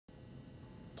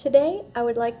Today, I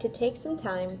would like to take some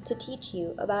time to teach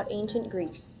you about ancient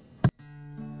Greece.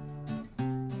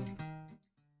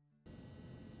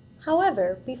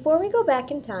 However, before we go back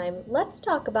in time, let's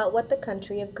talk about what the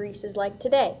country of Greece is like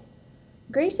today.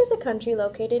 Greece is a country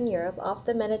located in Europe off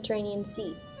the Mediterranean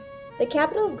Sea. The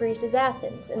capital of Greece is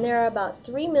Athens, and there are about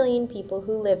 3 million people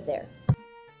who live there.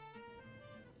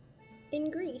 In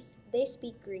Greece, they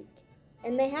speak Greek,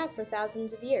 and they have for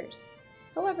thousands of years.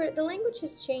 However, the language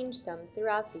has changed some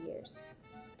throughout the years.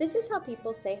 This is how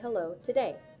people say hello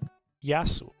today. Γεια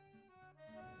σου.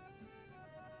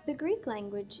 The Greek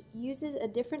language uses a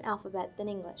different alphabet than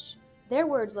English. Their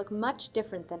words look much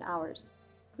different than ours.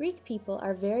 Greek people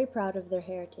are very proud of their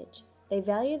heritage. They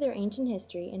value their ancient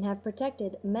history and have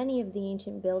protected many of the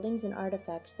ancient buildings and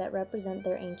artifacts that represent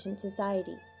their ancient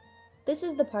society. This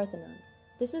is the Parthenon.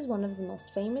 This is one of the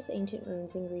most famous ancient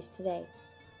ruins in Greece today.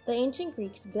 The ancient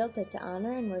Greeks built it to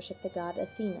honor and worship the god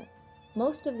Athena.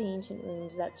 Most of the ancient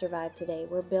ruins that survive today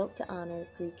were built to honor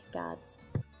Greek gods.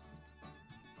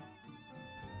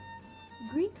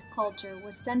 Greek culture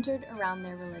was centered around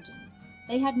their religion.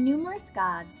 They had numerous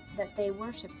gods that they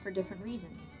worshipped for different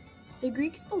reasons. The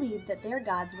Greeks believed that their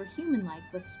gods were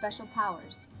human-like with special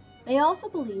powers. They also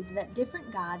believed that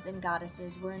different gods and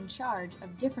goddesses were in charge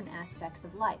of different aspects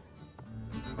of life.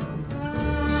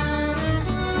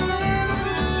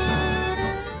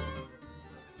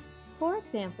 For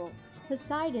example,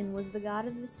 Poseidon was the god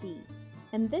of the sea,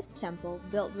 and this temple,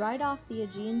 built right off the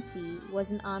Aegean Sea,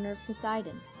 was in honor of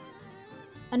Poseidon.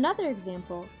 Another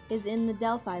example is in the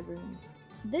Delphi ruins.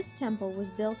 This temple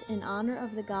was built in honor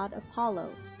of the god Apollo,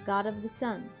 god of the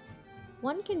sun.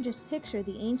 One can just picture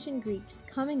the ancient Greeks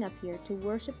coming up here to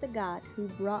worship the god who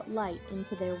brought light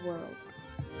into their world.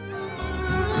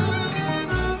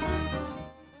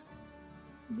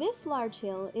 This large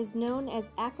hill is known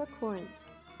as Acrocorinth,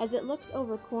 as it looks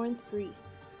over Corinth,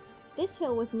 Greece. This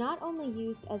hill was not only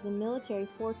used as a military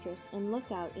fortress and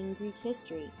lookout in Greek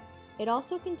history, it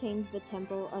also contains the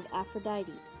temple of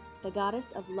Aphrodite, the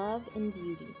goddess of love and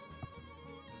beauty.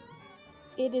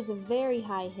 It is a very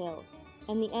high hill,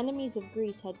 and the enemies of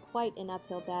Greece had quite an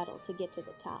uphill battle to get to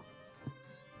the top.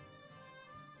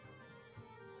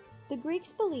 The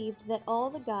Greeks believed that all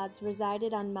the gods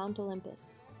resided on Mount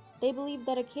Olympus. They believed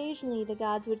that occasionally the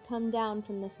gods would come down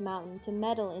from this mountain to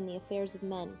meddle in the affairs of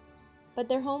men, but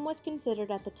their home was considered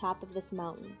at the top of this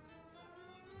mountain.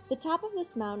 The top of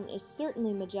this mountain is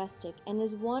certainly majestic and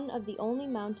is one of the only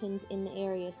mountains in the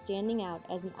area standing out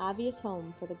as an obvious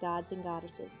home for the gods and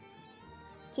goddesses.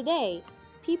 Today,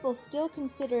 people still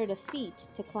consider it a feat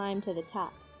to climb to the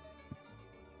top.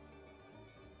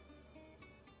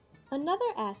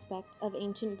 Another aspect of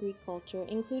ancient Greek culture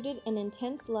included an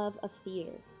intense love of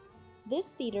theater.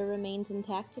 This theater remains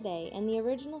intact today, and the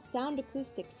original sound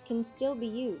acoustics can still be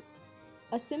used.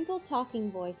 A simple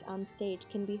talking voice on stage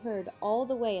can be heard all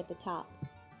the way at the top.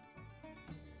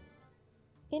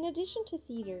 In addition to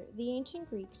theater, the ancient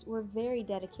Greeks were very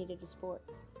dedicated to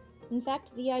sports. In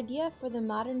fact, the idea for the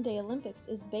modern-day Olympics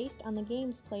is based on the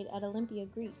games played at Olympia,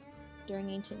 Greece, during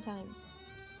ancient times.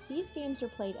 These games were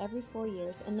played every 4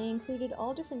 years, and they included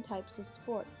all different types of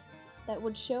sports that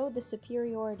would show the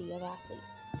superiority of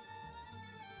athletes.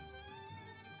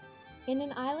 In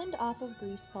an island off of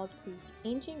Greece called Crete,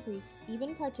 ancient Greeks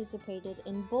even participated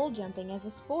in bull jumping as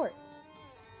a sport.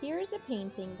 Here is a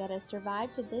painting that has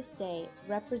survived to this day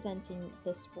representing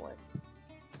this sport.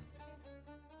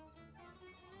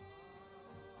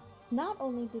 Not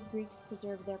only did Greeks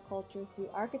preserve their culture through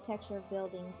architecture of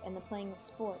buildings and the playing of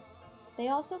sports, they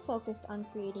also focused on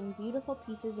creating beautiful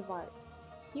pieces of art.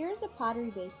 Here is a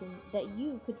pottery basin that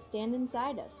you could stand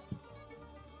inside of.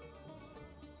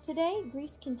 Today,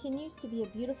 Greece continues to be a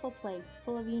beautiful place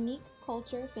full of unique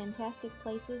culture, fantastic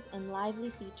places, and lively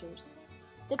features.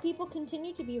 The people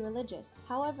continue to be religious.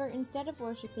 However, instead of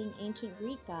worshiping ancient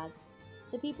Greek gods,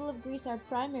 the people of Greece are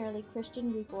primarily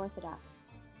Christian Greek Orthodox.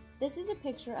 This is a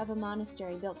picture of a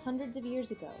monastery built hundreds of years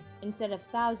ago, instead of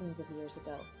thousands of years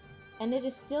ago, and it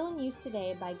is still in use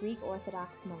today by Greek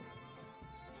Orthodox monks.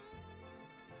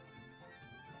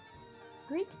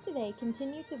 Greeks today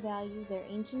continue to value their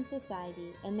ancient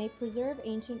society, and they preserve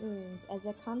ancient ruins as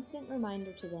a constant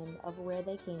reminder to them of where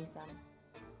they came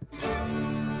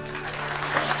from.